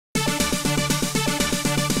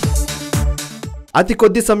అతి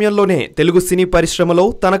కొద్ది సమయంలోనే తెలుగు సినీ పరిశ్రమలో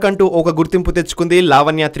తనకంటూ ఒక గుర్తింపు తెచ్చుకుంది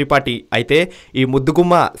లావణ్య త్రిపాఠి. అయితే ఈ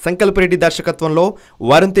ముద్దుగుమ్మ సంకల్ప్ రెడ్డి దర్శకత్వంలో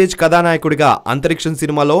వరుణ్ తేజ్ కథానాయకుడిగా అంతరిక్షం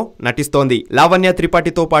సినిమాలో నటిస్తోంది. లావణ్య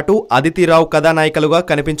త్రిపాఠితో పాటు అదితిరావు కథానాయికలుగా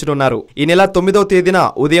కనిపించనున్నారు. ఈ నెల 9వ తేదీన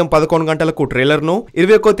ఉదయం 11 గంటలకు ట్రైలర్ ను,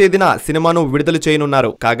 21వ తేదీన సినిమాను విడుదల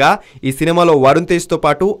చేయనున్నారు. కాగా ఈ సినిమాలో వరుణ్ తేజ్ తో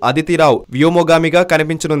పాటు అదితిరావు వ్యోమోగామిగా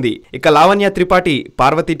కనిపించనుంది. ఇక లావణ్య త్రిపాఠి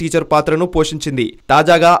పార్వతి టీచర్ పాత్రను పోషించింది.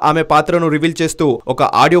 తాజాగా ఆమె పాత్రను రివీల్ చేస్తూ ఒక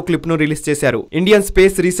ఆడియో క్లిప్ ను రిలీజ్ చేశారు. Indian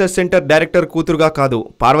space research centre director కూతురుగా కాదు,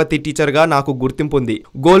 పార్వతి టీచర్ గా నాకు గుర్తింపు ఉంది.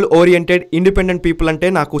 గోల్ ఓరియంటెడ్ ఇండిపెండెంట్ పీపుల్ అంటే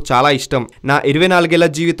నాకు చాలా ఇష్టం. నా 24 ఏళ్ల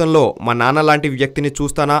జీవితంలో మా నాన్న లాంటి వ్యక్తిని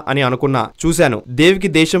చూస్తానా అని అనుకున్నా. చూశాను.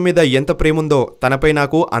 దేవికి దేశం మీద ఎంత ప్రేమ ఉందో తనపై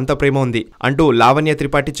నాకు అంత ప్రేమ ఉంది అంటూ లావణ్య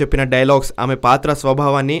త్రిపాఠి చెప్పిన డైలాగ్స్ ఆమె పాత్ర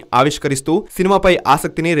స్వభావాన్ని ఆవిష్కరిస్తూ సినిమాపై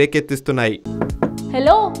ఆసక్తిని రేకెత్తిస్తున్నాయి.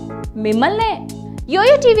 హలో, మిమ్మల్నే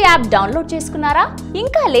యోయో టీవీ యాప్ డౌన్లోడ్ చేసుకున్నారా?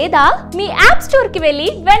 ఇంకా లేదా? మీ యాప్ స్టోర్ కి వెళ్ళి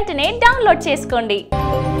వెంటనే డౌన్లోడ్ చేసుకోండి.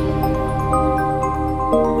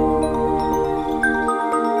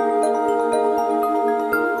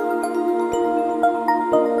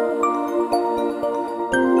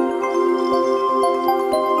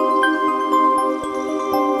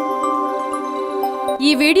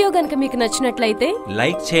 ఈ వీడియో గనుక మీకు నచ్చినట్లయితే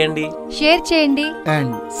లైక్ చేయండి, షేర్ చేయండి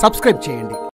అండ్ సబ్స్క్రైబ్ చేయండి.